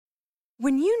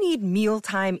When you need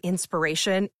mealtime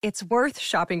inspiration, it's worth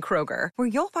shopping Kroger, where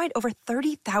you'll find over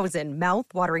 30,000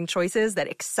 mouth-watering choices that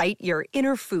excite your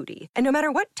inner foodie. And no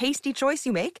matter what tasty choice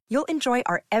you make, you'll enjoy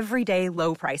our everyday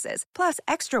low prices, plus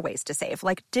extra ways to save,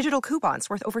 like digital coupons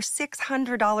worth over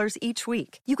 $600 each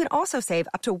week. You can also save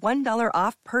up to $1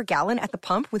 off per gallon at the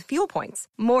pump with fuel points.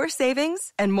 More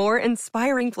savings and more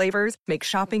inspiring flavors make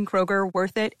shopping Kroger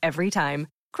worth it every time.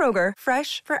 Kroger,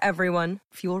 fresh for everyone.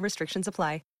 Fuel restrictions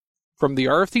apply. From the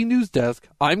RFC News Desk,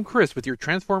 I'm Chris with your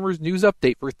Transformers news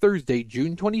update for Thursday,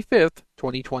 June 25th,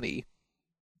 2020.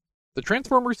 The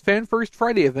Transformers Fan First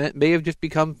Friday event may have just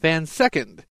become Fan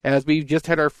Second, as we've just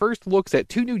had our first looks at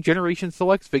two new Generation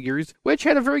Selects figures, which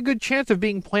had a very good chance of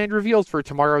being planned reveals for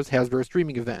tomorrow's Hasbro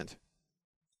streaming event.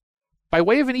 By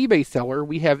way of an eBay seller,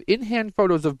 we have in-hand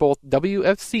photos of both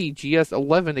WFC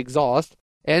GS11 Exhaust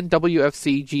and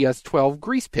WFC GS12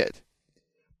 Grease Pit.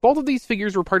 Both of these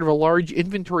figures were part of a large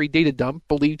inventory data dump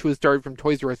believed to have started from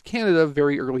Toys R Us Canada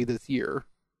very early this year.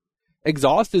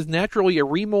 Exhaust is naturally a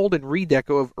remold and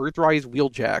redeco of Earthrise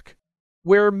Wheeljack.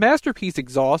 Where Masterpiece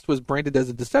Exhaust was branded as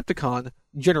a Decepticon,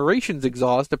 Generations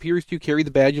Exhaust appears to carry the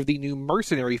badge of the new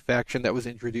Mercenary faction that was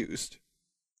introduced.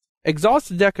 Exhaust's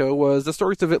deco was a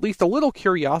source of at least a little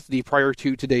curiosity prior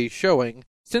to today's showing,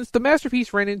 since the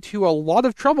Masterpiece ran into a lot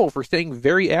of trouble for staying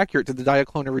very accurate to the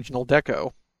Diaclone original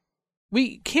deco.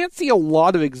 We can't see a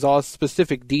lot of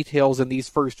Exhaust-specific details in these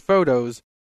first photos,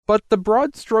 but the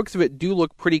broad strokes of it do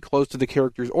look pretty close to the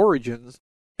character's origins,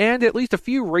 and at least a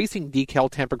few racing decal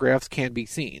tampographies can be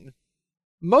seen.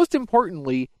 Most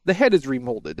importantly, the head is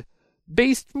remolded,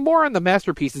 based more on the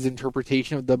Masterpiece's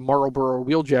interpretation of the Marlboro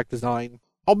Wheeljack design,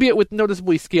 albeit with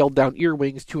noticeably scaled-down ear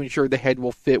wings to ensure the head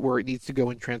will fit where it needs to go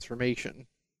in transformation.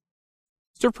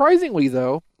 Surprisingly,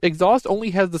 though, Exhaust only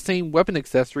has the same weapon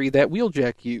accessory that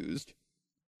Wheeljack used.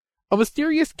 A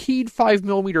mysterious keyed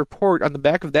 5mm port on the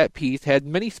back of that piece had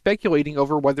many speculating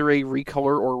over whether a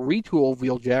recolor or retool of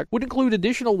Wheeljack would include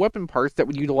additional weapon parts that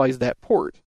would utilize that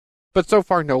port, but so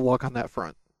far no luck on that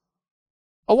front.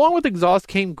 Along with Exhaust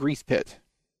came Grease Pit.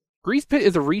 Grease Pit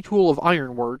is a retool of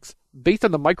Ironworks, based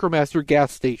on the Micromaster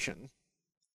gas station.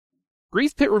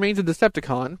 Grease Pit remains a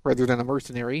Decepticon, rather than a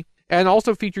mercenary, and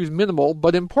also features minimal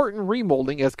but important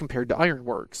remolding as compared to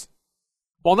Ironworks.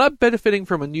 While not benefiting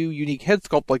from a new, unique head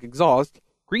sculpt like Exhaust,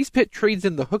 Grease Pit trades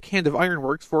in the hook hand of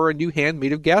Ironworks for a new hand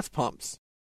made of gas pumps.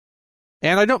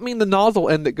 And I don't mean the nozzle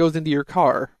end that goes into your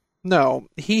car. No,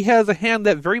 he has a hand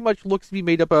that very much looks to be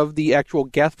made up of the actual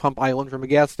gas pump island from a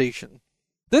gas station.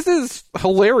 This is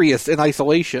hilarious in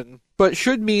isolation, but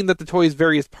should mean that the toy's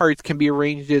various parts can be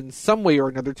arranged in some way or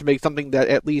another to make something that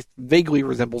at least vaguely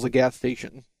resembles a gas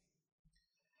station.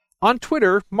 On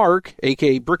Twitter, Mark,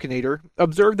 aka Brickinator,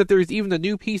 observed that there's even a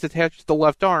new piece attached to the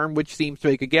left arm which seems to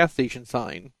make a gas station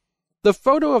sign. The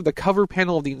photo of the cover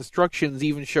panel of the instructions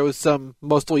even shows some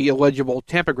mostly illegible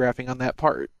tampography on that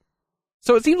part.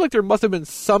 So it seems like there must have been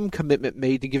some commitment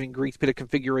made to giving Grease Pit a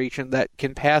configuration that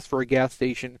can pass for a gas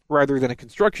station rather than a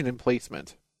construction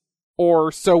emplacement.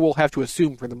 Or so we'll have to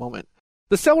assume for the moment.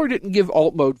 The seller didn't give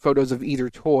alt mode photos of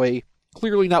either toy,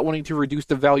 clearly not wanting to reduce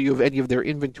the value of any of their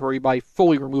inventory by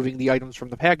fully removing the items from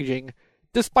the packaging,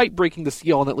 despite breaking the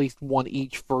seal on at least one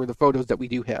each for the photos that we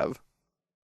do have.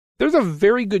 There's a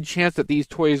very good chance that these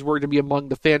toys were to be among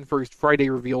the Fan First Friday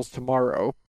reveals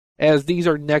tomorrow, as these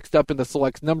are next up in the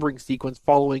Selects numbering sequence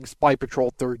following Spy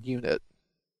Patrol 3rd Unit.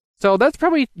 So that's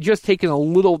probably just taken a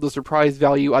little of the surprise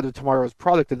value out of tomorrow's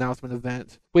product announcement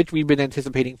event, which we've been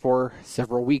anticipating for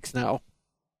several weeks now.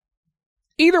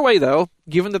 Either way, though,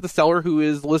 given that the seller who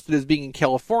is listed as being in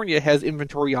California has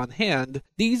inventory on hand,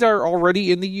 these are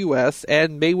already in the US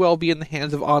and may well be in the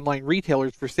hands of online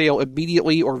retailers for sale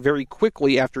immediately or very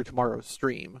quickly after tomorrow's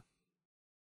stream.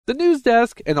 The news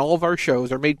desk and all of our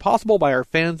shows are made possible by our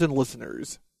fans and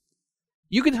listeners.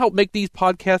 You can help make these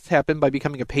podcasts happen by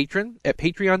becoming a patron at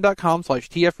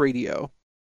patreon.com/tfradio.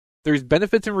 There's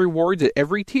benefits and rewards at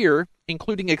every tier,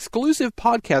 including exclusive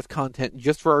podcast content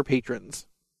just for our patrons.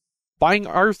 Buying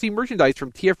RFC merchandise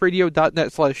from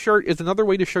tfradio.net/shirt is another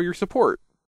way to show your support.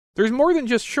 There's more than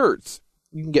just shirts.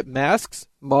 You can get masks,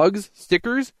 mugs,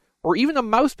 stickers, or even a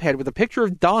mouse pad with a picture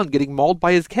of Don getting mauled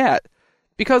by his cat,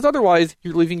 because otherwise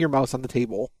you're leaving your mouse on the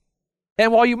table.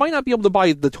 And while you might not be able to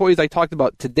buy the toys I talked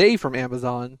about today from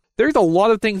Amazon, there's a lot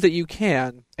of things that you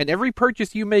can, and every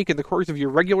purchase you make in the course of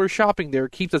your regular shopping there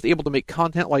keeps us able to make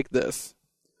content like this.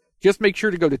 Just make sure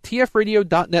to go to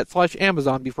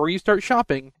tfradio.net/Amazon before you start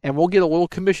shopping, and we'll get a little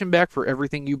commission back for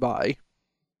everything you buy.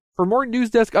 For more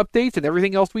news desk updates and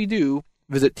everything else we do,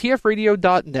 visit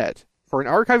tfradio.net for an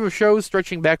archive of shows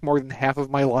stretching back more than half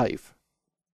of my life.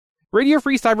 Radio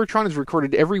Free Cybertron is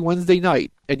recorded every Wednesday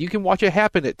night, and you can watch it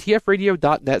happen at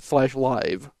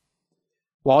tfradio.net/live.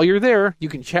 While you're there, you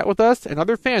can chat with us and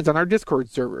other fans on our Discord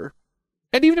server.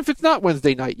 And even if it's not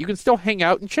Wednesday night, you can still hang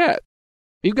out and chat.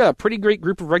 We've got a pretty great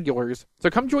group of regulars, so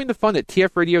come join the fun at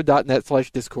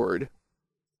tfradio.net/discord.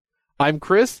 I'm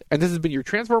Chris, and this has been your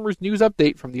Transformers News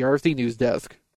Update from the RFC News Desk.